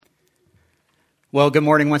Well, good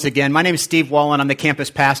morning once again. My name is Steve Wallen. I'm the campus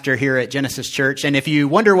pastor here at Genesis Church. And if you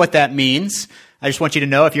wonder what that means, I just want you to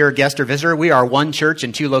know, if you're a guest or visitor, we are one church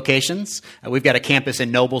in two locations. We've got a campus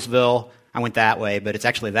in Noblesville. I went that way, but it's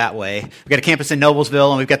actually that way. We've got a campus in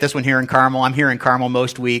Noblesville, and we've got this one here in Carmel. I'm here in Carmel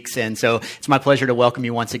most weeks, and so it's my pleasure to welcome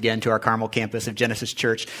you once again to our Carmel campus of Genesis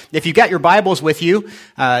Church. If you've got your Bibles with you,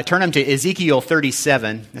 turn them to Ezekiel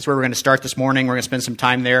 37. That's where we're going to start this morning. We're going to spend some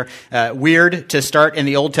time there. Weird to start in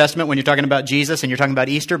the Old Testament when you're talking about Jesus and you're talking about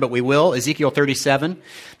Easter, but we will. Ezekiel 37.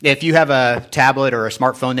 If you have a tablet or a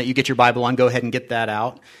smartphone that you get your Bible on, go ahead and get that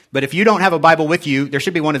out. But if you don't have a Bible with you, there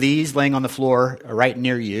should be one of these laying on the floor right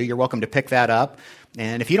near you. You're welcome to pick that up.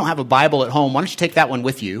 And if you don't have a Bible at home, why don't you take that one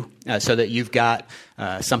with you so that you've got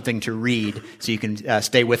something to read so you can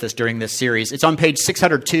stay with us during this series. It's on page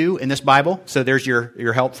 602 in this Bible, so there's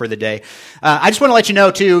your help for the day. I just want to let you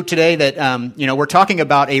know, too, today that we're talking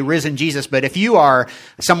about a risen Jesus, but if you are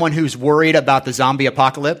someone who's worried about the zombie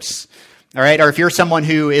apocalypse, all right, or if you're someone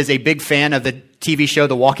who is a big fan of the TV show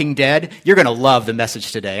The Walking Dead, you're going to love the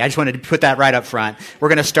message today. I just wanted to put that right up front. We're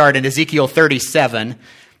going to start in Ezekiel 37,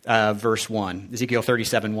 verse 1. Ezekiel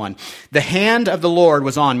 37, 1. The hand of the Lord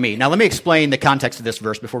was on me. Now, let me explain the context of this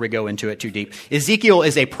verse before we go into it too deep. Ezekiel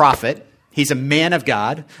is a prophet. He's a man of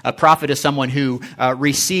God. A prophet is someone who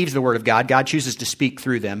receives the word of God. God chooses to speak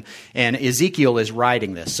through them. And Ezekiel is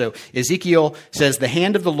writing this. So Ezekiel says, the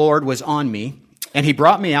hand of the Lord was on me, and he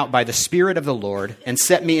brought me out by the Spirit of the Lord and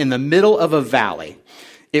set me in the middle of a valley.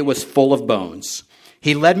 It was full of bones.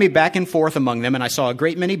 He led me back and forth among them, and I saw a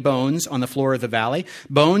great many bones on the floor of the valley,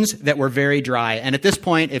 bones that were very dry. And at this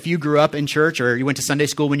point, if you grew up in church or you went to Sunday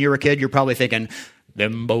school when you were a kid, you're probably thinking,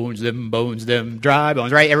 them bones, them dry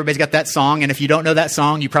bones, right? Everybody's got that song, and if you don't know that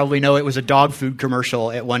song, you probably know it was a dog food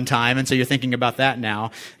commercial at one time, and so you're thinking about that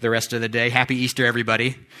now the rest of the day. Happy Easter,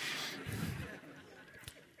 everybody.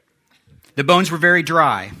 The bones were very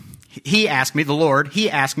dry. He asked me,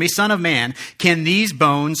 Son of man, can these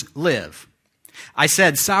bones live? I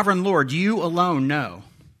said, Sovereign Lord, you alone know.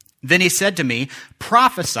 Then he said to me,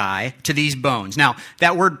 prophesy to these bones. Now,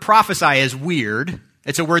 that word prophesy is weird.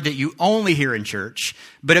 It's a word that you only hear in church,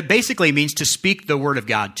 but it basically means to speak the word of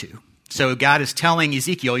God to. So God is telling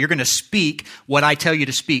Ezekiel, you're going to speak what I tell you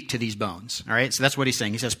to speak to these bones. All right, so that's what he's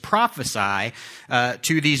saying. He says, prophesy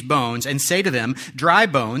to these bones and say to them, dry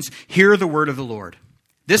bones, hear the word of the Lord.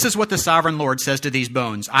 This is what the sovereign Lord says to these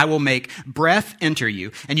bones. I will make breath enter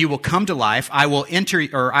you, and you will come to life. I will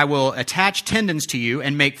attach tendons to you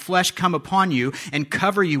and make flesh come upon you and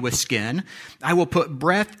cover you with skin. I will put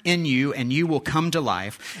breath in you, and you will come to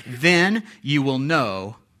life. Then you will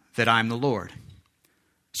know that I'm the Lord.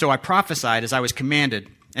 So I prophesied as I was commanded,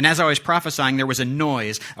 and as I was prophesying, there was a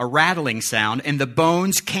noise, a rattling sound, and the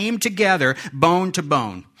bones came together, bone to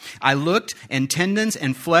bone. I looked, and tendons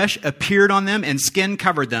and flesh appeared on them, and skin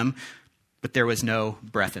covered them, but there was no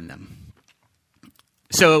breath in them.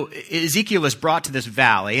 So Ezekiel is brought to this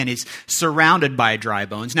valley, and he's surrounded by dry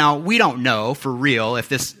bones. Now, we don't know for real if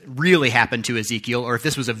this really happened to Ezekiel or if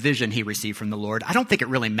this was a vision he received from the Lord. I don't think it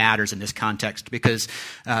really matters in this context because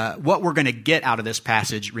what we're going to get out of this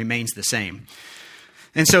passage remains the same.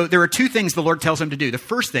 And so there are two things the Lord tells him to do. The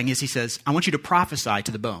first thing is he says, I want you to prophesy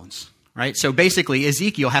to the bones. Right? So basically,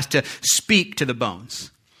 Ezekiel has to speak to the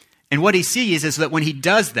bones. And what he sees is that when he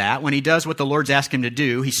does that, when he does what the Lord's asked him to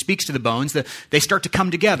do, he speaks to the bones, they start to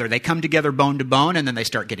come together. They come together bone to bone, and then they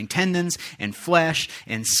start getting tendons and flesh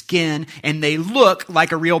and skin, and they look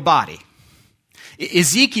like a real body.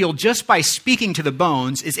 Ezekiel, just by speaking to the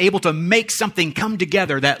bones, is able to make something come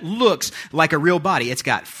together that looks like a real body. It's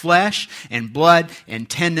got flesh and blood and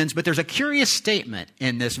tendons, but there's a curious statement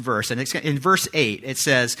in this verse. And it's in verse 8, it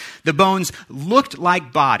says, the bones looked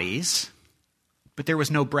like bodies, but there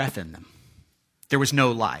was no breath in them. There was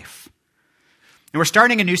no life. And we're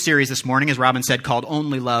starting a new series this morning, as Robin said, called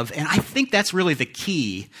Only Love. And I think that's really the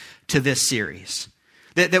key to this series.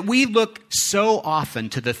 That we look so often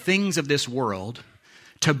to the things of this world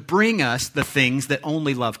to bring us the things that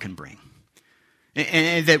only love can bring.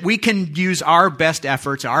 And that we can use our best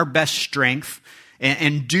efforts, our best strength,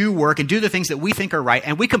 and do work and do the things that we think are right.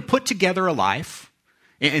 And we can put together a life,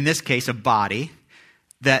 in this case a body,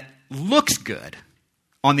 that looks good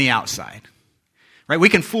on the outside. Right? We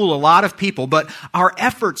can fool a lot of people, but our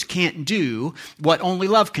efforts can't do what only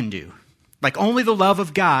love can do. Like only the love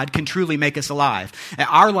of God can truly make us alive.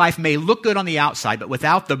 Our life may look good on the outside, but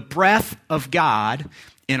without the breath of God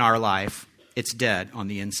in our life, it's dead on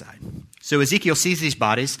the inside. So Ezekiel sees these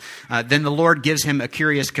bodies. Then the Lord gives him a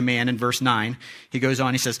curious command in verse 9. He goes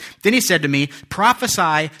on, he says, then he said to me,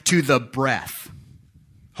 prophesy to the breath.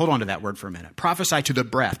 Hold on to that word for a minute. Prophesy to the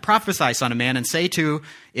breath. Prophesy, son of man, and say to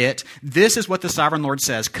it, this is what the sovereign Lord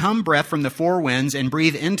says. Come, breath from the four winds, and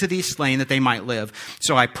breathe into these slain that they might live.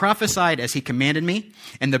 So I prophesied as he commanded me,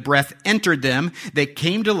 and the breath entered them. They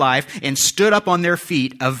came to life and stood up on their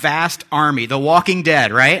feet, a vast army. The walking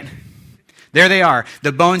dead, right? There they are.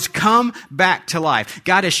 The bones come back to life.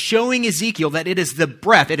 God is showing Ezekiel that it is the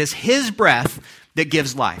breath, it is his breath that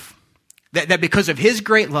gives life. That because of his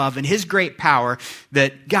great love and his great power,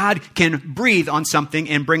 that God can breathe on something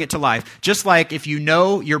and bring it to life. Just like if you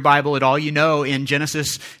know your Bible at all, you know in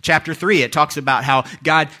Genesis chapter 3, it talks about how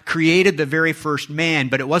God created the very first man,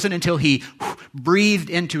 but it wasn't until he breathed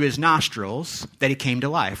into his nostrils that he came to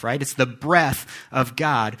life, right? It's the breath of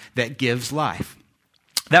God that gives life.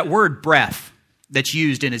 That word breath that's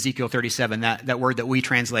used in Ezekiel 37, that word that we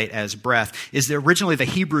translate as breath, is originally the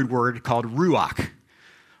Hebrew word called ruach.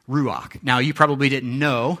 Ruach. Now, you probably didn't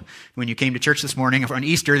know when you came to church this morning on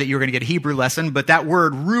Easter that you were going to get a Hebrew lesson, but that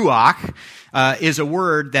word ruach is a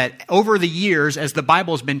word that over the years, as the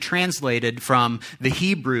Bible has been translated from the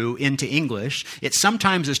Hebrew into English, it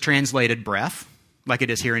sometimes is translated breath, like it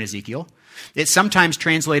is here in Ezekiel. It's sometimes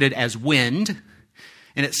translated as wind,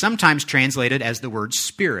 and it's sometimes translated as the word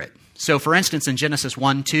spirit. So, for instance, in Genesis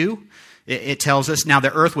 1:2, it tells us, now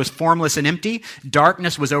the earth was formless and empty,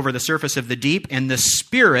 darkness was over the surface of the deep, and the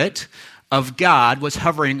Spirit of God was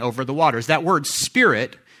hovering over the waters. That word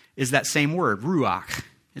spirit is that same word, ruach.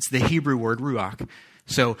 It's the Hebrew word ruach.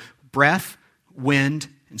 So breath, wind,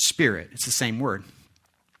 and spirit. It's the same word.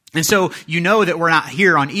 And so you know that we're not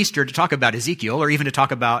here on Easter to talk about Ezekiel or even to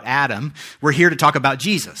talk about Adam. We're here to talk about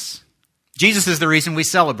Jesus. Jesus is the reason we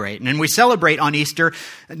celebrate. And we celebrate on Easter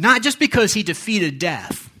not just because he defeated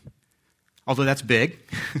death, although that's big,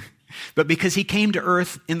 but because he came to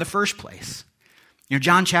earth in the first place. You know,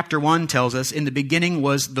 John chapter 1 tells us, in the beginning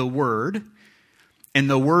was the Word, and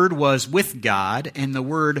the Word was with God, and the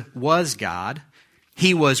Word was God.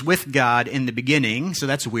 He was with God in the beginning, so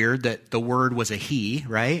that's weird that the Word was a he,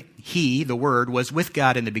 right? He, the Word, was with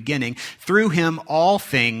God in the beginning. Through him all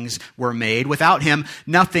things were made. Without him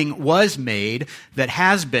nothing was made that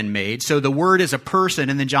has been made. So the Word is a person,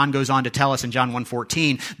 and then John goes on to tell us in John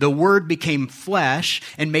 1:14, the Word became flesh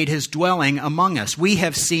and made his dwelling among us. We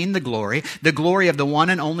have seen the glory of the one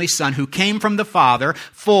and only Son who came from the Father,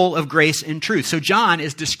 full of grace and truth. So John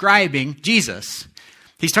is describing Jesus.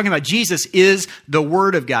 He's talking about Jesus is the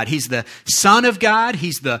Word of God. He's the Son of God.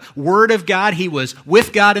 He's the Word of God. He was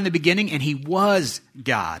with God in the beginning, and he was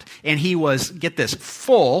God. And he was, get this,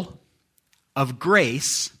 full of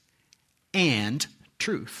grace and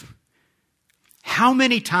truth. How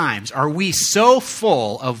many times are we so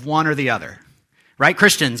full of one or the other? Right?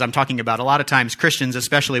 Christians, I'm talking about. A lot of times, Christians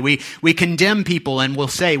especially, we condemn people and we'll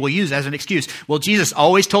say, we'll use as an excuse, well, Jesus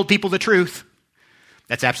always told people the truth.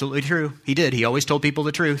 That's absolutely true. He did. He always told people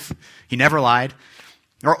the truth. He never lied.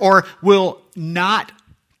 Or will not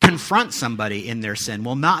confront somebody in their sin,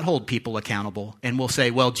 will not hold people accountable, and will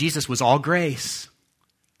say, well, Jesus was all grace.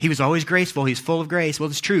 He was always graceful. He's full of grace. Well,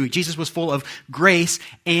 it's true. Jesus was full of grace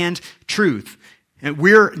and truth. And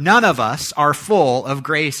none of us are full of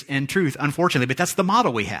grace and truth, unfortunately, but that's the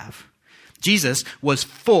model we have. Jesus was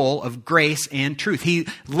full of grace and truth. He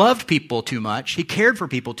loved people too much. He cared for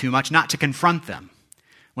people too much not to confront them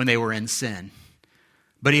when they were in sin.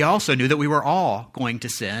 But he also knew that we were all going to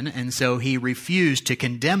sin, and so he refused to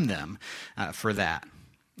condemn them for that.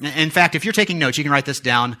 In fact, if you're taking notes, you can write this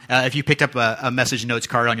down. If you picked up a message notes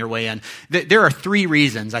card on your way in, there are 3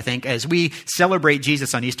 reasons, I think, as we celebrate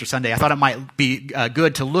Jesus on Easter Sunday. I thought it might be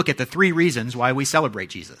good to look at the 3 reasons why we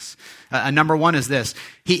celebrate Jesus. Number 1 is this.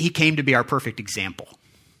 He came to be our perfect example.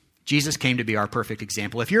 Jesus came to be our perfect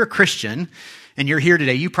example. If you're a Christian and you're here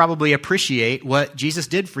today, you probably appreciate what Jesus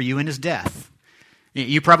did for you in his death.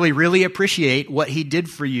 You probably really appreciate what he did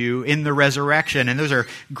for you in the resurrection. And those are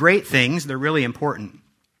great things. They're really important.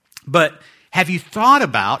 But have you thought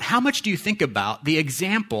about, how much do you think about the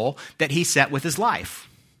example that he set with his life?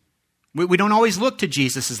 We don't always look to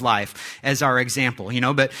Jesus' life as our example,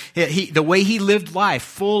 but the way he lived life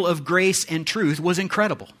full of grace and truth was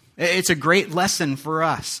incredible. It's a great lesson for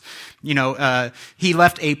us. He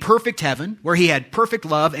left a perfect heaven where he had perfect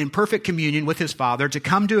love and perfect communion with his Father to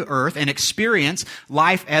come to earth and experience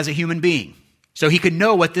life as a human being. So he could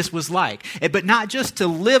know what this was like. But not just to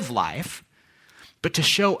live life, but to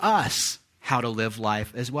show us how to live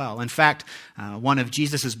life as well. In fact, one of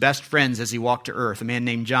Jesus' best friends as he walked to earth, a man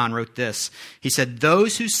named John, wrote this. He said,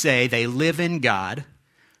 "Those who say they live in God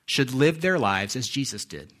should live their lives as Jesus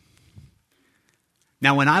did."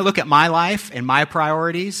 Now, when I look at my life and my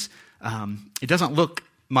priorities, it doesn't look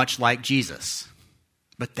much like Jesus.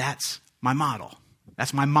 But that's my model.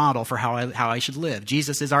 That's my model for how I should live.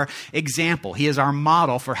 Jesus is our example. He is our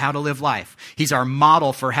model for how to live life. He's our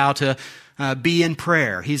model for how to be in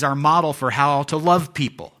prayer. He's our model for how to love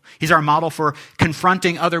people. He's our model for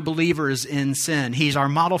confronting other believers in sin. He's our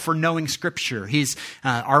model for knowing Scripture. He's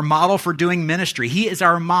our model for doing ministry. He is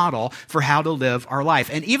our model for how to live our life.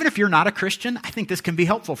 And even if you're not a Christian, I think this can be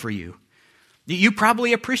helpful for you. You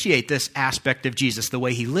probably appreciate this aspect of Jesus, the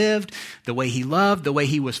way he lived, the way he loved, the way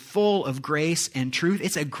he was full of grace and truth.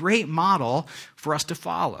 It's a great model for us to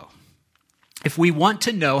follow. If we want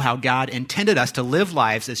to know how God intended us to live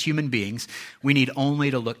lives as human beings, we need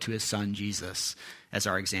only to look to his son, Jesus, as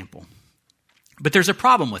our example. But there's a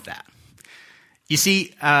problem with that. You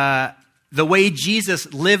see, the way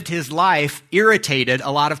Jesus lived his life irritated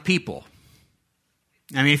a lot of people.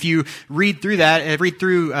 I mean, if you read through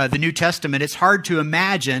the New Testament, it's hard to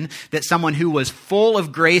imagine that someone who was full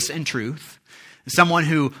of grace and truth, someone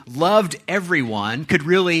who loved everyone, could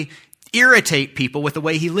really irritate people with the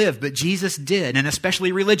way he lived. But Jesus did, and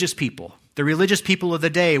especially religious people. The religious people of the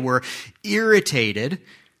day were irritated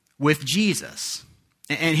with Jesus.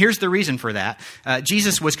 And here's the reason for that.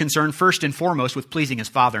 Jesus was concerned first and foremost with pleasing his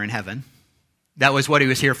Father in heaven. That was what he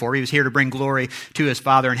was here for. He was here to bring glory to his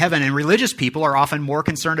Father in heaven. And religious people are often more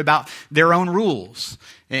concerned about their own rules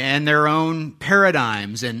and their own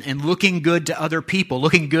paradigms and looking good to other people,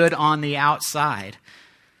 looking good on the outside.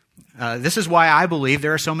 This is why I believe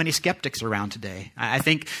there are so many skeptics around today. I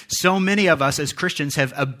think so many of us as Christians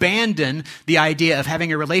have abandoned the idea of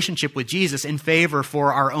having a relationship with Jesus in favor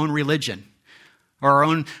for our own religion, or our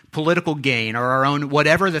own political gain, or our own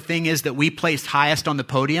whatever the thing is that we placed highest on the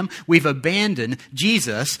podium. We've abandoned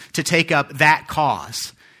Jesus to take up that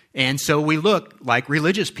cause. And so we look like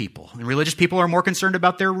religious people. And religious people are more concerned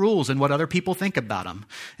about their rules and what other people think about them.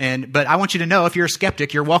 But I want you to know, if you're a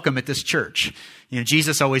skeptic, you're welcome at this church. You know,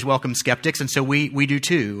 Jesus always welcomes skeptics, and so we do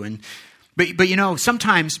too. But you know,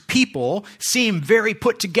 sometimes people seem very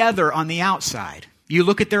put together on the outside. You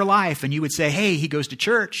look at their life and you would say, hey, he goes to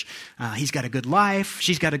church. He's got a good life.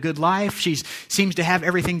 She's got a good life. She seems to have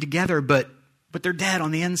everything together, but they're dead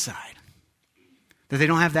on the inside. That they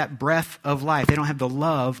don't have that breath of life. They don't have the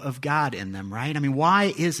love of God in them, right? I mean,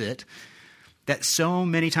 why is it that so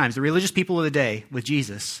many times, the religious people of the day with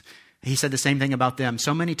Jesus, he said the same thing about them.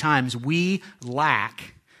 So many times we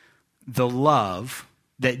lack the love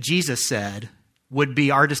that Jesus said would be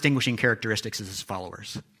our distinguishing characteristics as his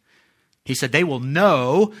followers. He said, they will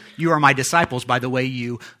know you are my disciples by the way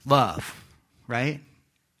you love, right?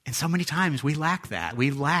 And so many times we lack that.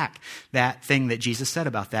 We lack that thing that Jesus said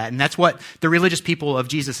about that. And that's what the religious people of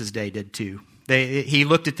Jesus' day did too. He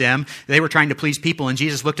looked at them. They were trying to please people, and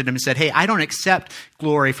Jesus looked at them and said, hey, I don't accept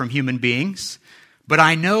glory from human beings, but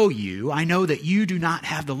I know you. I know that you do not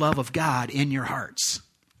have the love of God in your hearts.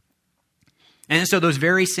 And so those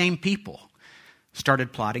very same people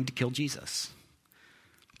started plotting to kill Jesus.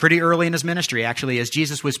 Pretty early in his ministry, actually, as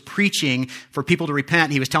Jesus was preaching for people to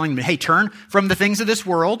repent, he was telling them, hey, turn from the things of this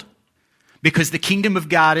world because the kingdom of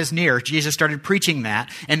God is near. Jesus started preaching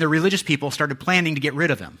that, and the religious people started planning to get rid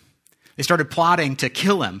of him. They started plotting to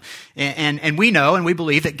kill him. And we know and we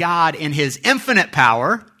believe that God, in his infinite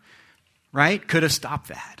power, right, could have stopped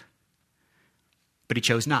that. But he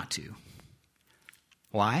chose not to.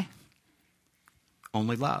 Why?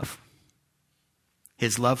 Only love.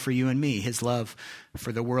 His love for you and me, his love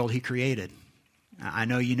for the world he created. I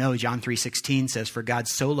know you know John 3:16 says, for God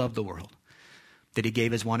so loved the world that he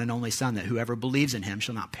gave his one and only son, that whoever believes in him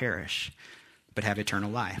shall not perish, but have eternal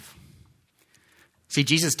life. See,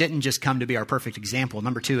 Jesus didn't just come to be our perfect example.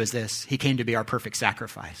 Number two is this: he came to be our perfect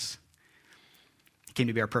sacrifice. He came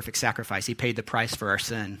to be our perfect sacrifice. He paid the price for our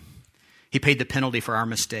sin. He paid the penalty for our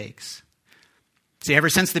mistakes. See,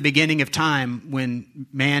 ever since the beginning of time, when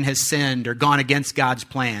man has sinned or gone against God's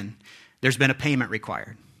plan, there's been a payment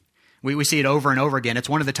required. We see it over and over again. It's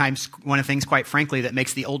one of the things, quite frankly, that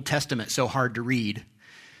makes the Old Testament so hard to read.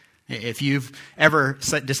 If you've ever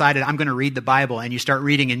decided, I'm going to read the Bible, and you start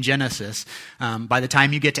reading in Genesis, by the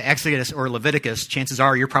time you get to Exodus or Leviticus, chances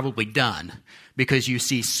are you're probably done, because you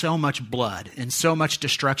see so much blood and so much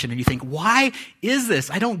destruction, and you think, why is this?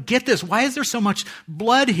 I don't get this. Why is there so much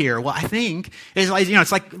blood here? Well, I think it's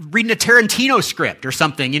like reading a Tarantino script or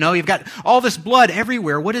something. You've got all this blood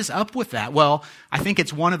everywhere. What is up with that? Well, I think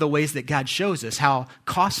it's one of the ways that God shows us how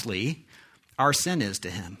costly our sin is to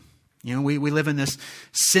him. We live in this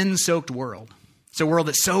sin-soaked world. It's a world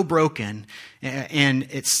that's so broken, and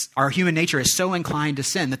our human nature is so inclined to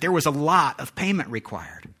sin that there was a lot of payment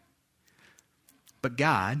required. But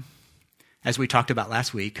God, as we talked about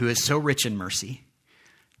last week, who is so rich in mercy,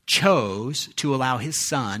 chose to allow his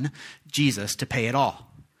son, Jesus, to pay it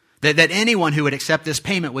all. That anyone who would accept this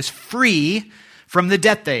payment was free from the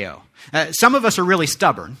debt they owe. Some of us are really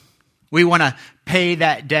stubborn. We want to pay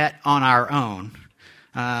that debt on our own.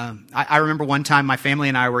 I remember one time my family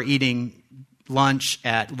and I were eating lunch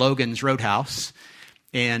at Logan's Roadhouse,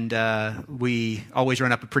 and we always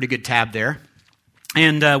run up a pretty good tab there.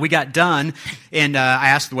 And we got done, and I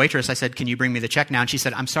asked the waitress, I said, "Can you bring me the check now?" And she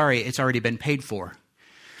said, "I'm sorry, it's already been paid for."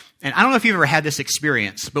 And I don't know if you've ever had this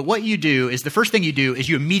experience, but what you do is the first thing you do is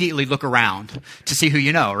you immediately look around to see who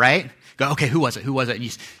you know, right? Go, okay, who was it? Who was it? And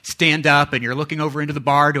you stand up and you're looking over into the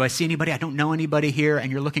bar. Do I see anybody? I don't know anybody here.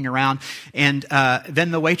 And you're looking around. And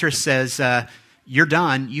then the waitress says, "You're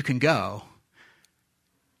done. You can go."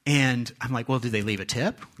 And I'm like, "Well, did they leave a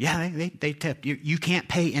tip?" "Yeah, they tipped. You can't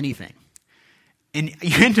pay anything." And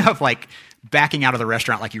you end up like backing out of the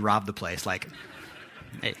restaurant like you robbed the place. Like,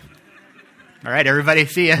 hey. All right, everybody,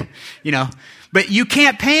 see ya. But you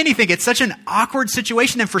can't pay anything. It's such an awkward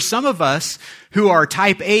situation. And for some of us who are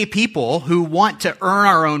type A people who want to earn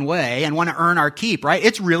our own way and want to earn our keep, right?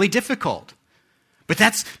 It's really difficult. But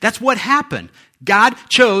that's what happened. God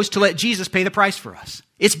chose to let Jesus pay the price for us.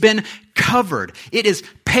 It's been covered. It is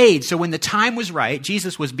paid. So when the time was right,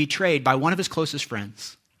 Jesus was betrayed by one of his closest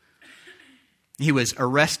friends. He was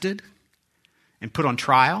arrested and put on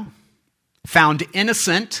trial, found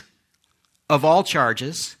innocent of all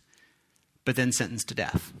charges, but then sentenced to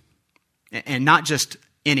death. And not just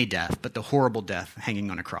any death, but the horrible death hanging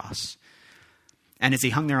on a cross. And as he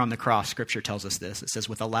hung there on the cross, Scripture tells us this. It says,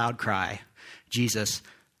 with a loud cry, Jesus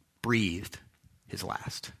breathed his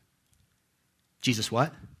last. Jesus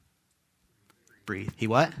what? Breathed. He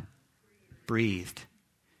what? Breathed.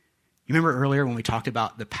 You remember earlier when we talked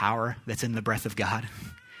about the power that's in the breath of God?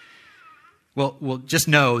 Well, just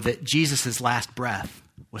know that Jesus' last breath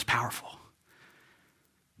was powerful.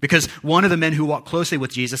 Because one of the men who walked closely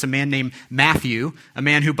with Jesus, a man named Matthew, a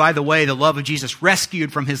man who, by the way, the love of Jesus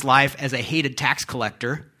rescued from his life as a hated tax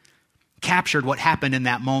collector, captured what happened in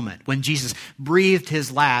that moment. When Jesus breathed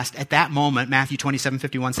his last, at that moment, Matthew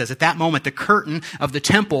 27:51 says, at that moment, the curtain of the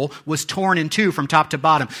temple was torn in two from top to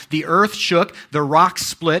bottom. The earth shook, the rocks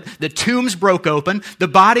split, the tombs broke open, the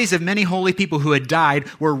bodies of many holy people who had died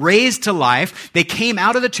were raised to life. They came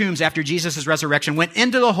out of the tombs after Jesus' resurrection, went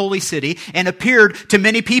into the holy city, and appeared to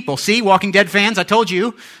many people. See, Walking Dead fans, I told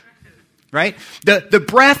you, right? The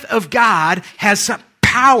breath of God has some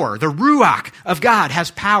power. The Ruach of God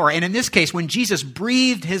has power. And in this case, when Jesus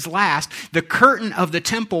breathed his last, the curtain of the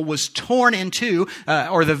temple was torn in two,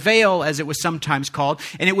 or the veil as it was sometimes called,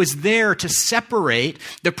 and it was there to separate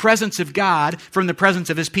the presence of God from the presence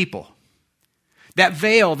of his people. That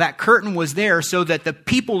veil, that curtain was there so that the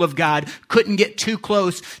people of God couldn't get too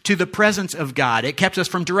close to the presence of God. It kept us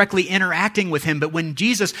from directly interacting with him. But when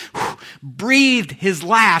Jesus breathed his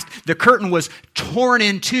last, the curtain was torn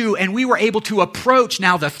in two, and we were able to approach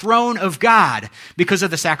now the throne of God because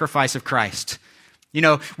of the sacrifice of Christ.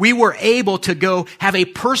 We were able to go have a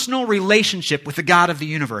personal relationship with the God of the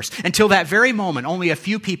universe. Until that very moment, only a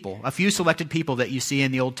few selected people that you see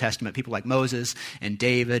in the Old Testament, people like Moses and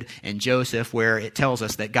David and Joseph, where it tells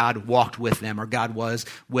us that God walked with them or God was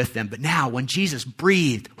with them. But now, when Jesus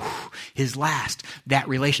breathed his last, that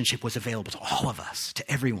relationship was available to all of us, to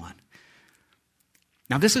everyone.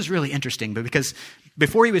 Now, this is really interesting, but because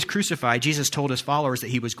before he was crucified, Jesus told his followers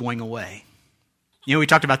that he was going away. We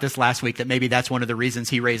talked about this last week, that maybe that's one of the reasons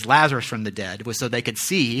he raised Lazarus from the dead, was so they could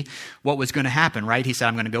see what was going to happen, right? He said,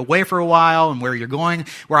 I'm going to go away for a while, and where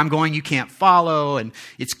I'm going, you can't follow, and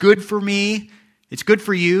it's good for me. It's good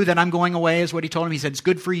for you that I'm going away, is what he told him. He said, it's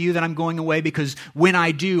good for you that I'm going away, because when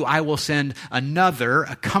I do, I will send a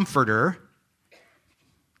comforter,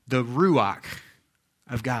 the Ruach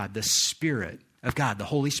of God, the Spirit of God, the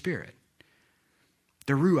Holy Spirit.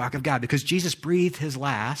 The Ruach of God, because Jesus breathed his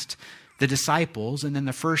last. The disciples and then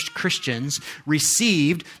the first Christians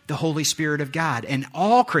received the Holy Spirit of God. And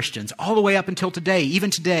all Christians, all the way up until today,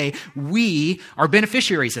 even today, we are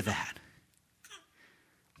beneficiaries of that.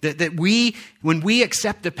 That when we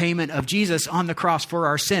accept the payment of Jesus on the cross for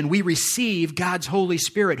our sin, we receive God's Holy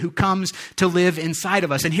Spirit who comes to live inside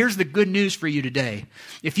of us. And here's the good news for you today.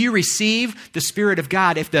 If you receive the Spirit of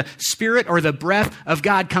God, if the Spirit or the breath of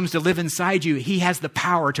God comes to live inside you, he has the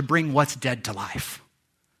power to bring what's dead to life.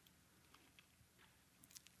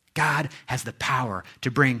 God has the power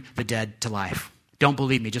to bring the dead to life. Don't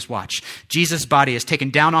believe me, just watch. Jesus' body is taken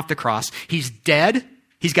down off the cross. He's dead.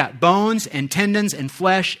 He's got bones and tendons and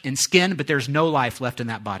flesh and skin, but there's no life left in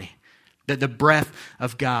that body. That the breath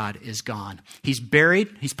of God is gone. He's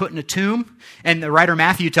buried. He's put in a tomb. And the writer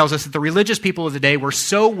Matthew tells us that the religious people of the day were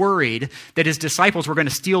so worried that his disciples were going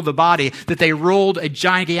to steal the body that they rolled a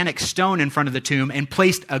gigantic stone in front of the tomb and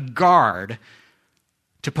placed a guard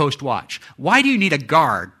to post watch. Why do you need a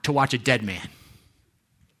guard to watch a dead man?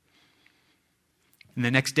 And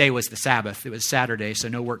the next day was the Sabbath. It was Saturday, so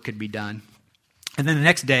no work could be done. And then the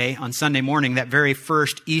next day, on Sunday morning, that very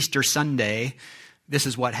first Easter Sunday, this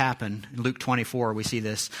is what happened. In Luke 24, we see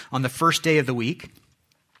this. On the first day of the week,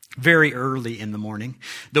 very early in the morning,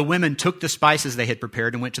 the women took the spices they had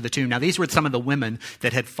prepared and went to the tomb. Now, these were some of the women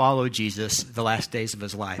that had followed Jesus the last days of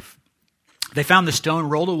his life. They found the stone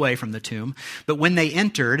rolled away from the tomb, but when they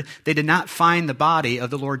entered, they did not find the body of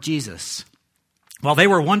the Lord Jesus. While they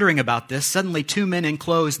were wondering about this, suddenly two men in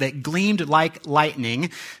clothes that gleamed like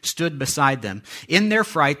lightning stood beside them. In their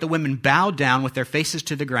fright, the women bowed down with their faces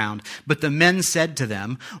to the ground. But the men said to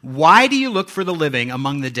them, "Why do you look for the living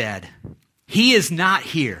among the dead? He is not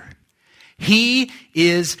here. He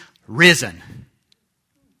is risen."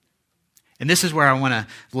 And this is where I want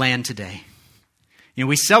to land today. You know,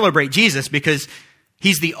 we celebrate Jesus because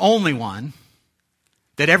he's the only one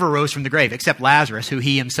that ever rose from the grave, except Lazarus, who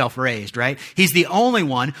he himself raised, right? He's the only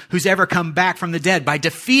one who's ever come back from the dead. By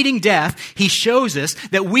defeating death, he shows us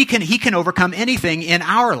that he can overcome anything in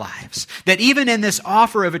our lives. That even in this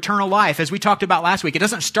offer of eternal life, as we talked about last week, it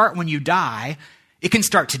doesn't start when you die. It can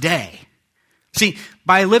start today. See,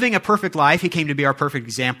 by living a perfect life, he came to be our perfect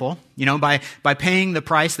example. You know, by paying the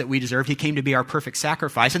price that we deserve, he came to be our perfect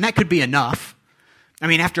sacrifice. And that could be enough. I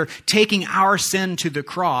mean, after taking our sin to the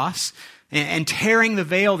cross and tearing the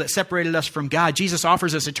veil that separated us from God, Jesus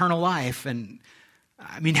offers us eternal life. And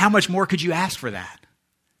I mean, how much more could you ask for that?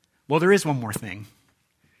 Well, there is one more thing.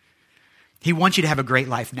 He wants you to have a great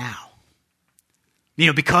life now. You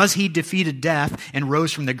know, because he defeated death and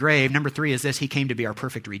rose from the grave, number 3 is this: he came to be our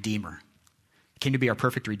perfect redeemer. He came to be our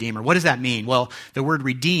perfect redeemer. What does that mean? Well, the word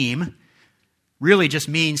redeem really just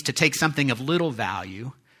means to take something of little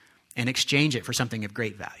value and exchange it for something of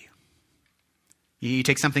great value. You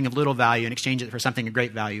take something of little value and exchange it for something of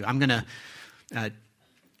great value. I'm going to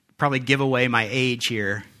probably give away my age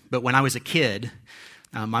here, but when I was a kid,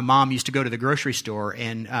 my mom used to go to the grocery store,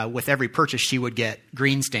 and with every purchase, she would get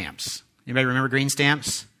green stamps. Anybody remember green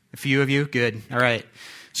stamps? A few of you? Good. All right.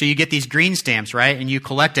 So you get these green stamps, right? And you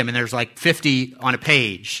collect them, and there's like 50 on a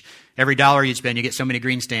page. Every dollar you spend, you get so many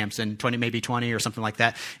green stamps, and maybe 20 or something like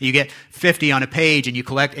that. You get 50 on a page, and you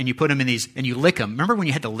collect, and you put them in these, and you lick them. Remember when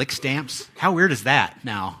you had to lick stamps? How weird is that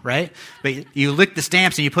now, right? But you lick the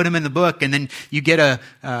stamps, and you put them in the book, and then you get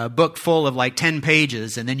a book full of like 10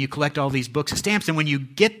 pages, and then you collect all these books of stamps. And when you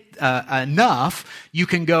get enough, you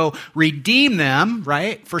can go redeem them,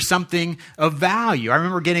 right, for something of value. I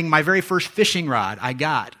remember getting my very first fishing rod I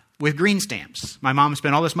got with green stamps. My mom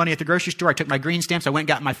spent all this money at the grocery store. I took my green stamps. I went and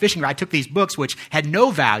got my fishing rod. I took these books, which had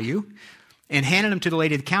no value, and handed them to the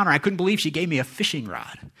lady at the counter. I couldn't believe she gave me a fishing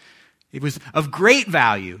rod. It was of great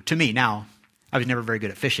value to me. Now, I was never very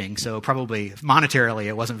good at fishing, so probably monetarily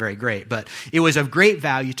it wasn't very great, but it was of great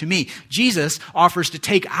value to me. Jesus offers to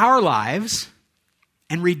take our lives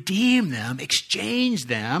and redeem them, exchange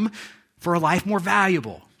them for a life more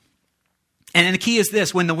valuable. And the key is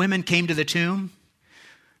this: when the women came to the tomb,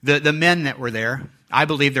 the men that were there, I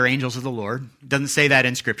believe they're angels of the Lord. It doesn't say that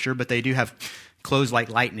in Scripture, but they do have clothes like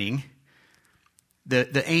lightning.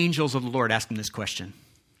 The angels of the Lord asked them this question: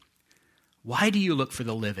 "Why do you look for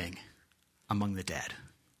the living among the dead?"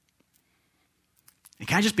 And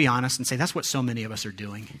can I just be honest and say that's what so many of us are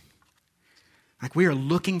doing? Like, we are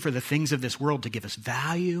looking for the things of this world to give us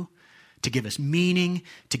value, to give us meaning,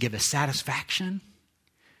 to give us satisfaction.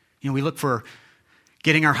 You know, we look for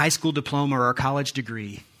getting our high school diploma or our college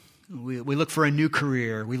degree. We look for a new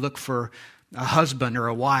career. We look for a husband or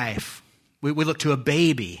a wife. We look to a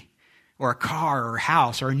baby or a car or a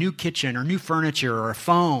house or a new kitchen or new furniture or a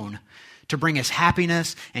phone to bring us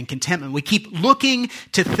happiness and contentment. We keep looking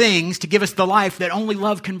to things to give us the life that only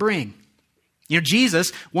love can bring. You know,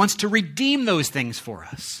 Jesus wants to redeem those things for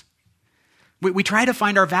us. We try to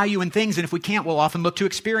find our value in things, and if we can't, we'll often look to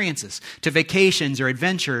experiences, to vacations or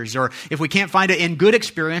adventures, or if we can't find it in good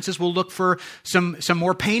experiences, we'll look for some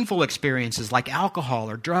more painful experiences like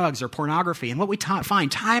alcohol or drugs or pornography. And what we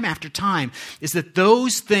find time after time is that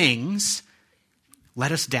those things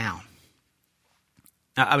let us down.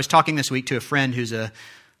 Now, I was talking this week to a friend who's a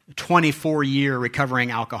 24-year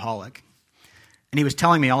recovering alcoholic, and he was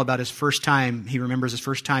telling me all about his first time. He remembers his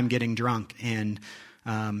first time getting drunk, and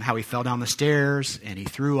how he fell down the stairs and he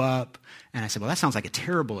threw up. And I said, well, that sounds like a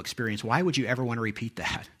terrible experience. Why would you ever want to repeat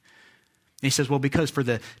that? And he says, well, because for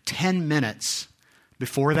the 10 minutes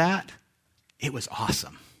before that, it was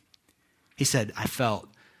awesome. He said, I felt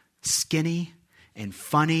skinny and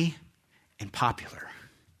funny and popular.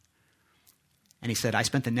 And he said, I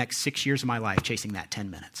spent the next 6 years of my life chasing that 10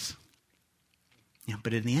 minutes.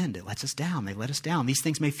 But in the end, it lets us down. They let us down. These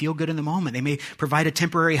things may feel good in the moment. They may provide a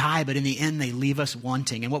temporary high, but in the end, they leave us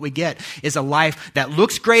wanting. And what we get is a life that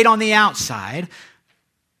looks great on the outside,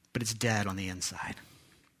 but it's dead on the inside.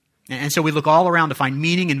 And so we look all around to find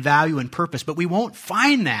meaning and value and purpose, but we won't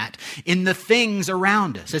find that in the things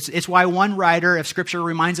around us. It's why one writer of Scripture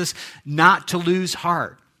reminds us not to lose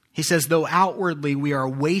heart. He says, though outwardly we are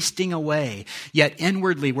wasting away, yet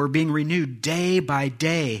inwardly we're being renewed day by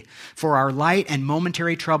day, for our light and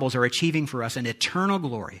momentary troubles are achieving for us an eternal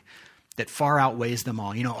glory that far outweighs them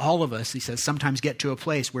all. All of us, he says, sometimes get to a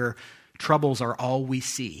place where troubles are all we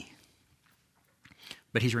see.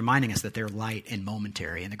 But he's reminding us that they're light and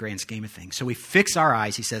momentary in the grand scheme of things. So we fix our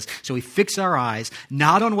eyes, he says,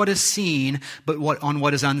 not on what is seen, but on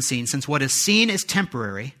what is unseen, since what is seen is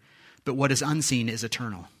temporary, but what is unseen is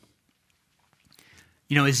eternal.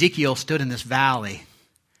 Ezekiel stood in this valley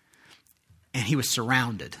and he was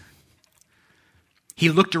surrounded. He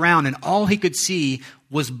looked around and all he could see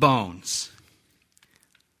was bones.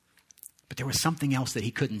 But there was something else that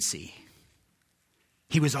he couldn't see.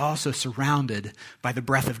 He was also surrounded by the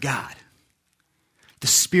breath of God. The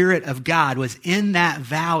Spirit of God was in that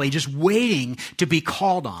valley just waiting to be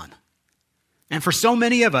called on. And for so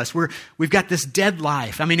many of us, we've got this dead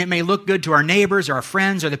life. It may look good to our neighbors or our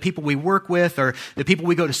friends or the people we work with or the people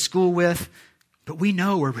we go to school with, but we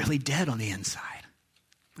know we're really dead on the inside.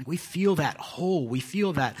 We feel that hole. We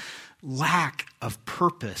feel that lack of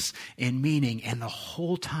purpose and meaning. And the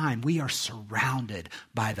whole time we are surrounded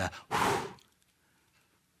by the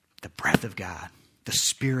breath of God, the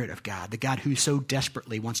Spirit of God, the God who so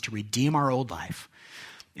desperately wants to redeem our old life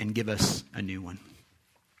and give us a new one.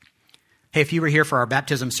 Hey, if you were here for our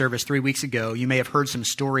baptism service 3 weeks ago, you may have heard some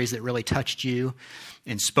stories that really touched you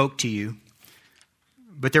and spoke to you.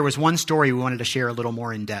 But there was one story we wanted to share a little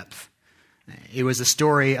more in depth. It was a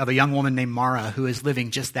story of a young woman named Mara who is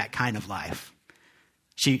living just that kind of life.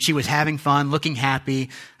 She was having fun, looking happy,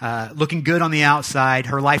 looking good on the outside.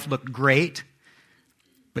 Her life looked great,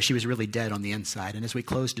 but she was really dead on the inside. And as we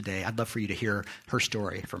close today, I'd love for you to hear her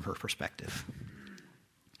story from her perspective.